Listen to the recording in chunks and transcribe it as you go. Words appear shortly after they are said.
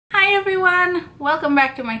Hi everyone! Welcome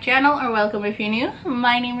back to my channel, or welcome if you're new.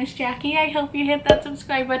 My name is Jackie. I hope you hit that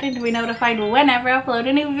subscribe button to be notified whenever I upload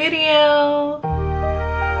a new video.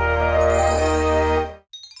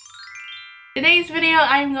 Today's video,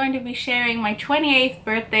 I'm going to be sharing my 28th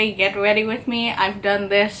birthday get ready with me. I've done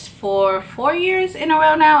this for 4 years in a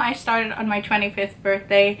row now. I started on my 25th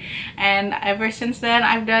birthday, and ever since then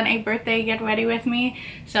I've done a birthday get ready with me.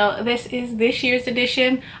 So this is this year's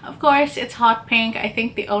edition. Of course, it's hot pink. I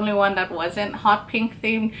think the only one that wasn't hot pink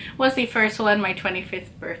themed was the first one, my 25th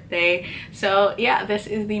birthday. So yeah, this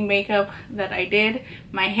is the makeup that I did.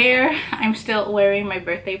 My hair, I'm still wearing my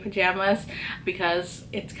birthday pajamas because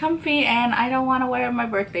it's comfy and I don't want to wear my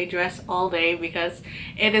birthday dress all day because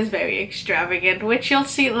it is very extravagant, which you'll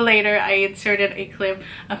see later. I inserted a clip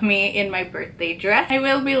of me in my birthday dress. I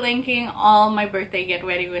will be linking all my birthday get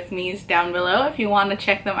ready with me's down below. If you want to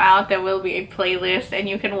check them out, there will be a playlist and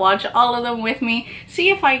you can watch all of them with me. See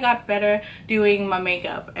if I got better doing my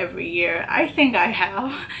makeup every year. I think I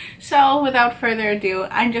have. So without further ado,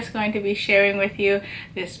 I'm just going to be sharing with you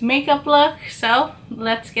this makeup look. So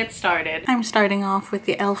let's get started. I'm starting off with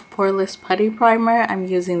the e.l.f. Poreless Putty Primer. I'm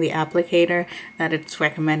using the applicator that it's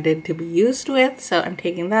recommended to be used with. So I'm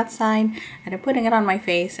taking that side and I'm putting it on my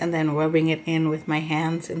face and then rubbing it in with my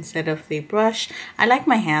hands instead of the brush. I like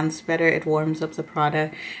my hands better. It warms up the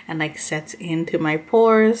product and like sets into my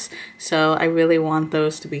pores. So I really want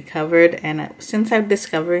those to be covered. And since I'm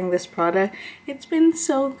discovering this product, it's been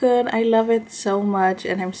so good. I love it so much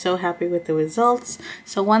and I'm so happy with the results.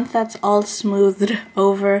 So once that's all smoothed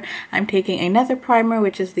over, I'm taking another primer,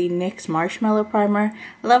 which is the NYX Marshmallow Primer.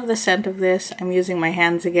 I love the scent of this. I'm using my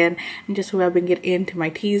hands again and just rubbing it into my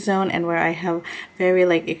T-zone and where I have very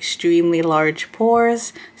like extremely large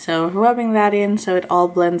pores. So rubbing that in so it all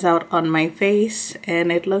blends out on my face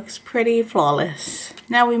and it looks pretty flawless.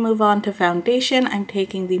 Now we move on to foundation. I'm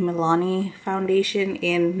taking the Milani foundation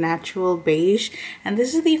in Natural Beige, and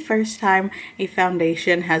this is the first time a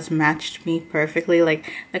foundation has matched me perfectly.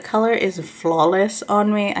 Like, the color is flawless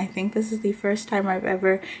on me. I think this is the first time I've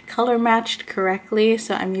ever color matched correctly.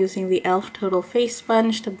 So I'm using the e.l.f. Total Face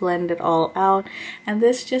Sponge to blend it all out, and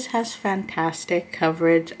this just has fantastic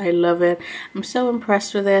coverage. I love it. I'm so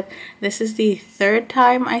impressed with it. This is the third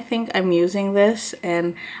time I think I'm using this,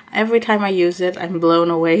 and every time I use it I'm blown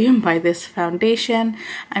away by this foundation.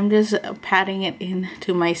 I'm just patting it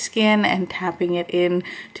into my skin and tapping it in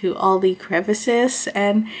to all the crevices,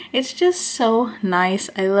 and it's just so nice.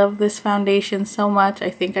 I love this foundation so much. I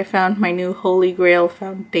think I found my new holy grail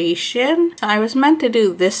foundation. So I was meant to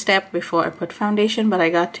do this step before I put foundation, but I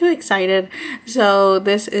got too excited. So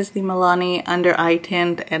this is the Milani under eye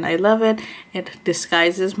tint and I love it. It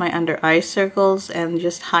disguises my under eye circles and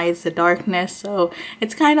just hides the darkness. So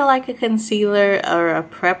it's kind of like a concealer or a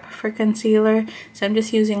prep for concealer. So I'm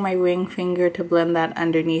just using my ring finger to blend that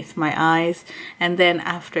underneath my eyes, and then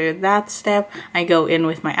after that step I go in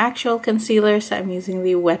with my actual concealer. So I'm using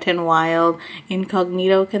the Wet n Wild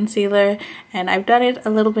Incognito concealer, and I've done it a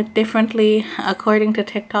little bit differently. According to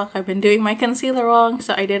TikTok, I've been doing my concealer wrong,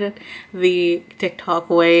 so I did it the TikTok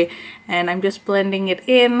way, and I'm just blending it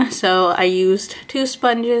in. So I used two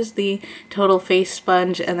sponges, the Total Face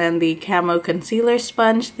sponge and then the Camo concealer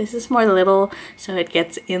sponge. This is more little, so it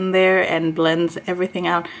gets in there and blends everything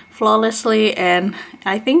out flawlessly, and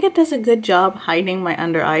I think it does a good job hiding my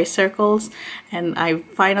under eye circles, and I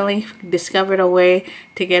finally discovered a way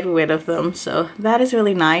to get rid of them, so that is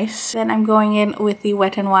really nice. Then I'm going in with the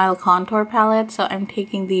Wet n Wild contour palette. So I'm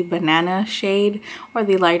taking the banana shade or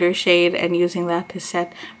the lighter shade and using that to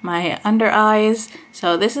set my under eyes.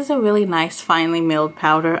 So this is a really nice finely milled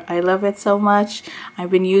powder. I love it so much.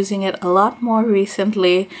 I've been using it a lot more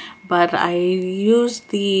recently, but I used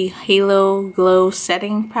the Halo Glow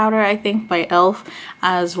setting powder, I think by e.l.f.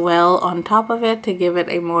 as well on top of it to give it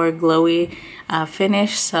a more glowy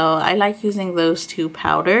finish. So I like using those two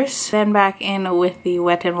powders. Then back in with the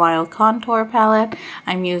Wet n Wild contour palette.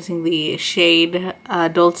 I'm using the shade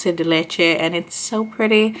Dulce de Leche, and it's so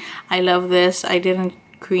pretty. I love this. I didn't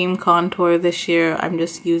cream contour this year. I'm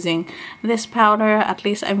just using this powder. At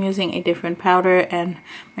least I'm using a different powder and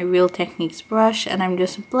my Real Techniques brush, and I'm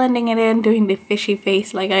just blending it in, doing the fishy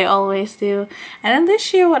face like I always do. And then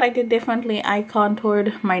this year what I did differently, I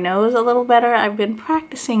contoured my nose a little better. I've been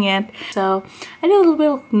practicing it, so I did a little bit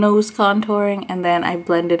of nose contouring and then I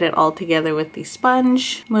blended it all together with the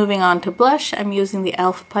sponge. Moving on to blush, I'm using the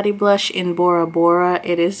e.l.f. Putty Blush in Bora Bora.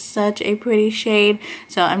 It is such a pretty shade,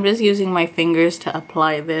 so I'm just using my fingers to apply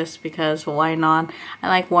apply this because why not? I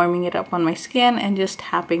like warming it up on my skin and just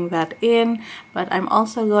tapping that in. But I'm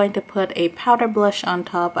also going to put a powder blush on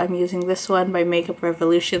top. I'm using this one by Makeup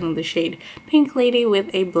Revolution in the shade Pink Lady with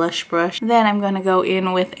a blush brush. Then I'm going to go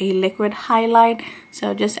in with a liquid highlight.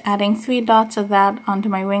 So just adding 3 dots of that onto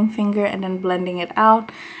my ring finger and then blending it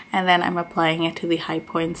out. And then I'm applying it to the high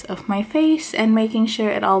points of my face and making sure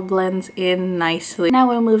it all blends in nicely. Now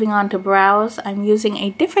we're moving on to brows. I'm using a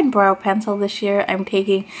different brow pencil this year. I'm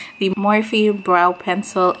taking the Morphe brow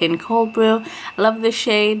pencil in Cold Brew. I love this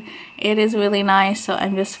shade. It is really nice, so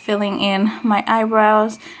I'm just filling in my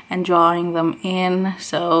eyebrows and drawing them in.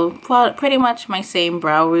 So pretty much my same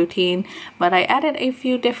brow routine, but I added a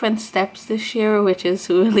few different steps this year, which is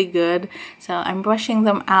really good. So I'm brushing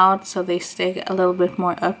them out so they stick a little bit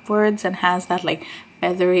more upwards and has that like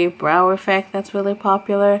feathery brow effect that's really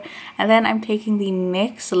popular. And then I'm taking the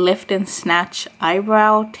NYX Lift and Snatch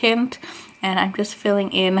eyebrow tint, and I'm just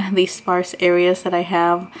filling in the sparse areas that I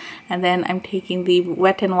have. And then I'm taking the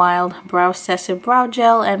Wet n Wild Brow Excessive Brow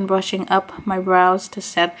Gel and brushing up my brows to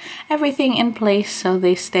set everything in place so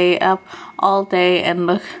they stay up all day and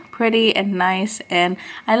look pretty and nice. And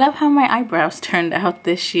I love how my eyebrows turned out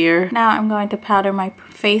this year. Now I'm going to powder my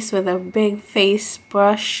face with a big face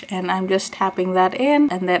brush, and I'm just tapping that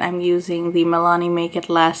in. And then I'm using the Milani Make It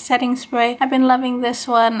Last setting spray. I've been loving this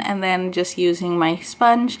one, and then just using my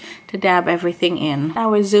sponge to dab everything in.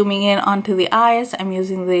 Now we're zooming in onto the eyes. I'm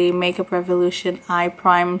using the Makeup Revolution Eye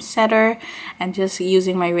Prime Setter and just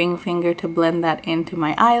using my ring finger to blend that into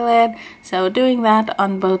my eyelid. So doing that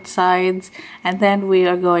on both sides, and then we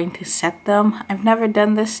are going to set them. I've never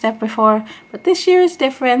done this step before, but this year is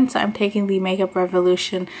different. So I'm taking the Makeup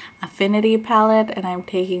Revolution Affinity palette, and I'm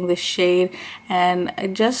taking the shade, and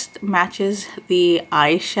it just matches the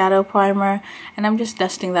eyeshadow primer, and I'm just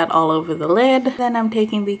dusting that all over the lid. Then I'm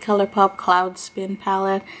taking the ColourPop Cloud Spin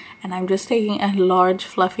palette, and I'm just taking a large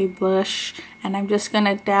fluffy brush, and I'm just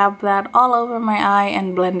gonna dab that all over my eye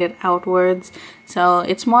and blend it outwards. So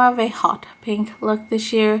it's more of a hot pink look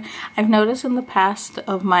this year. I've noticed in the past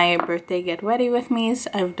of my birthday get ready with me's,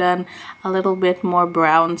 I've done a little bit more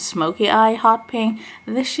brown smoky eye hot pink.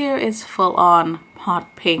 This year is full on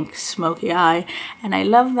hot pink smoky eye, and I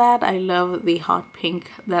love that. I love the hot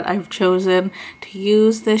pink that I've chosen to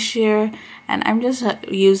use this year. And I'm just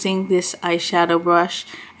using this eyeshadow brush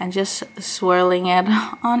and just swirling it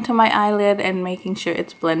onto my eyelid and making sure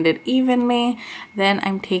it's blended evenly. Then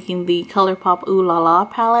I'm taking the ColourPop Ooh La La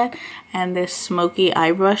palette and this smoky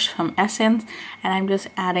eye brush from Essence, and I'm just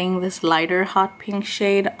adding this lighter hot pink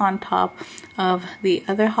shade on top of the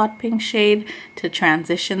other hot pink shade to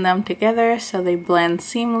transition them together so they blend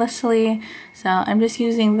seamlessly. So I'm just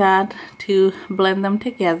using that to blend them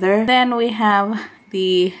together. Then we have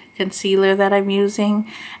the concealer that I'm using,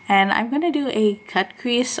 and I'm gonna do a cut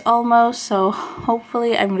crease almost, so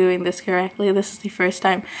hopefully I'm doing this correctly. This is the first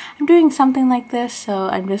time I'm doing something like this, so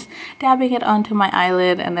I'm just dabbing it onto my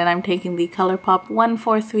eyelid. And then I'm taking the ColourPop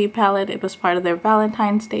 143 palette. It was part of their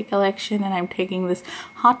Valentine's Day collection, and I'm taking this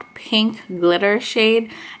hot pink glitter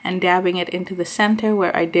shade and dabbing it into the center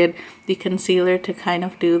where I did the concealer to kind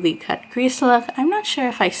of do the cut crease look. I'm not sure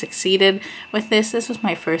if I succeeded with this. This was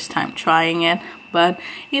my first time trying it, but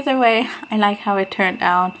either way, I like how it turned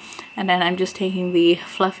out. And then I'm just taking the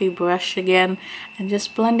fluffy brush again and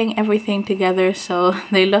just blending everything together so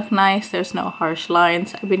they look nice. There's no harsh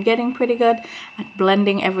lines. I've been getting pretty good at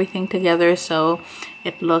blending everything together so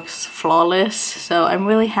it looks flawless. So I'm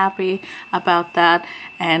really happy about that,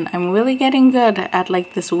 and I'm really getting good at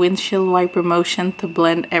like this windshield wiper motion to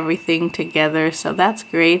blend everything together, so that's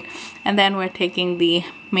great. And then we're taking the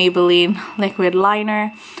Maybelline liquid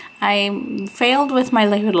liner. I failed with my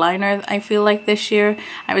liquid liner. I feel like this year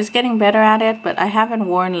I was getting better at it, but I haven't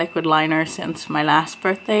worn liquid liner since my last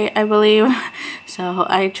birthday, I believe. So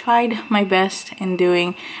I tried my best in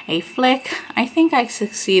doing a flick. I think I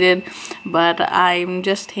succeeded, but I'm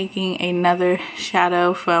just taking another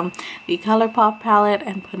shadow from the ColourPop palette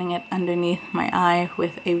and putting it underneath my eye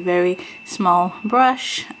with a very small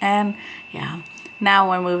brush. And yeah.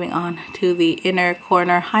 Now we're moving on to the inner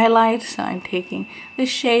corner highlight. So I'm taking this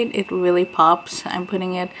shade, it really pops. I'm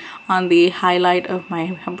putting it on the highlight of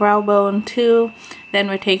my brow bone too. Then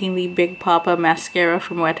we're taking the Big Papa mascara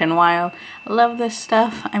from Wet n Wild. I love this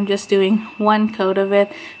stuff. I'm just doing one coat of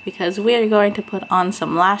it because we're going to put on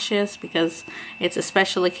some lashes because it's a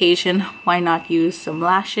special occasion. Why not use some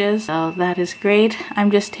lashes? So that is great.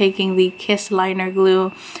 I'm just taking the Kiss Liner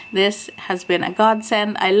Glue. This has been a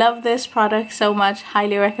godsend. I love this product so much.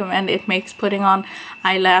 Highly recommend. It makes putting on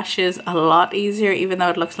eyelashes a lot easier, even even though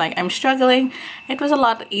it looks like I'm struggling, it was a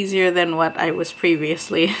lot easier than what I was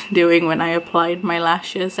previously doing when I applied my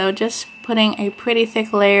lashes. So just putting a pretty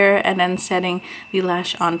thick layer and then setting the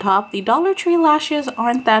lash on top. The Dollar Tree lashes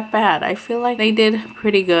aren't that bad. I feel like they did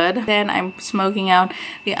pretty good. Then I'm smoking out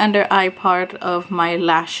the under eye part of my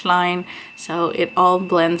lash line so it all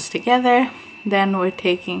blends together. Then we're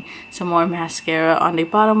taking some more mascara on the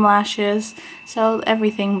bottom lashes so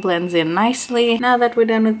everything blends in nicely. Now that we're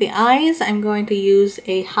done with the eyes, I'm going to use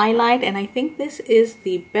a highlight, and I think this is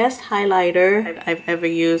the best highlighter I've ever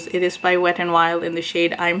used. It is by Wet n Wild in the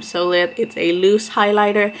shade I'm So Lit. It's a loose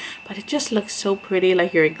highlighter, but it just looks so pretty,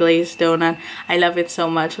 like you're a glazed donut. I love it so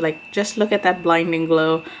much. Like, just look at that blinding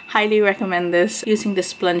glow. Highly recommend this. Using the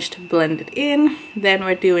sponge to blend it in. Then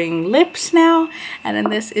we're doing lips now, and then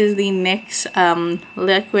this is the NYX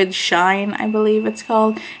Liquid Shine, I believe it's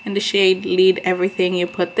called, in the shade Lead Everything. You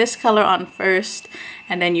put this color on first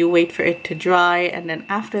and then you wait for it to dry, and then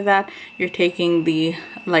after that you're taking the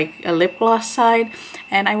like a lip gloss side,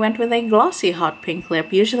 and I went with a glossy hot pink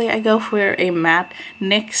lip. Usually I go for a matte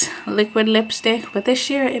NYX liquid lipstick, but this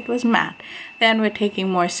year it was matte. Then we're taking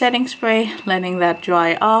more setting spray, letting that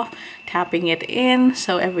dry off, tapping it in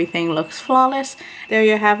so everything looks flawless. There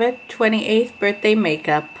you have it, 28th birthday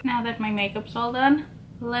makeup. Now that my makeup's all done,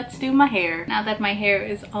 let's do my hair. Now that my hair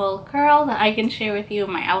is all curled, I can share with you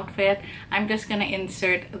my outfit. I'm just gonna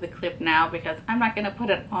insert the clip now because I'm not gonna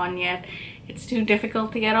put it on yet. It's too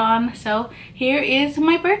difficult to get on. So here is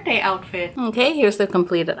my birthday outfit. Okay, here's the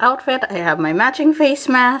completed outfit. I have my matching face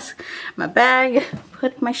mask, my bag,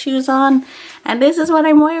 put my shoes on, and this is what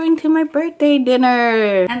I'm wearing to my birthday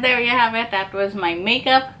dinner. And there you have it. That was my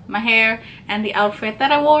makeup, my hair, and the outfit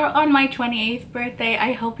that I wore on my 28th birthday.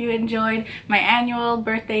 I hope you enjoyed my annual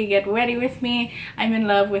birthday get ready with me. I'm in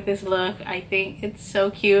love with this look. I think it's so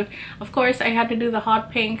cute. Of course, I had to do the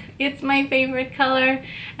hot pink. It's my favorite color,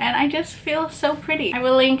 and I just feel so pretty. I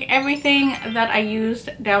will link everything that I used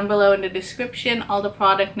down below in the description, all the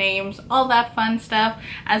product names, all that fun stuff,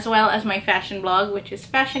 as well as my fashion blog, which is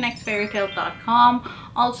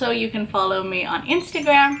fashionxfairytale.com. Also, you can follow me on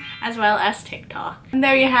Instagram as well as TikTok. And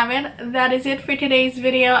there you have it. That is it for today's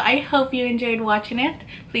video. I hope you enjoyed watching it.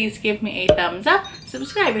 Please give me a thumbs up,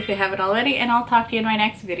 subscribe if you haven't already, and I'll talk to you in my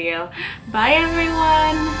next video. Bye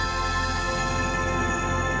everyone!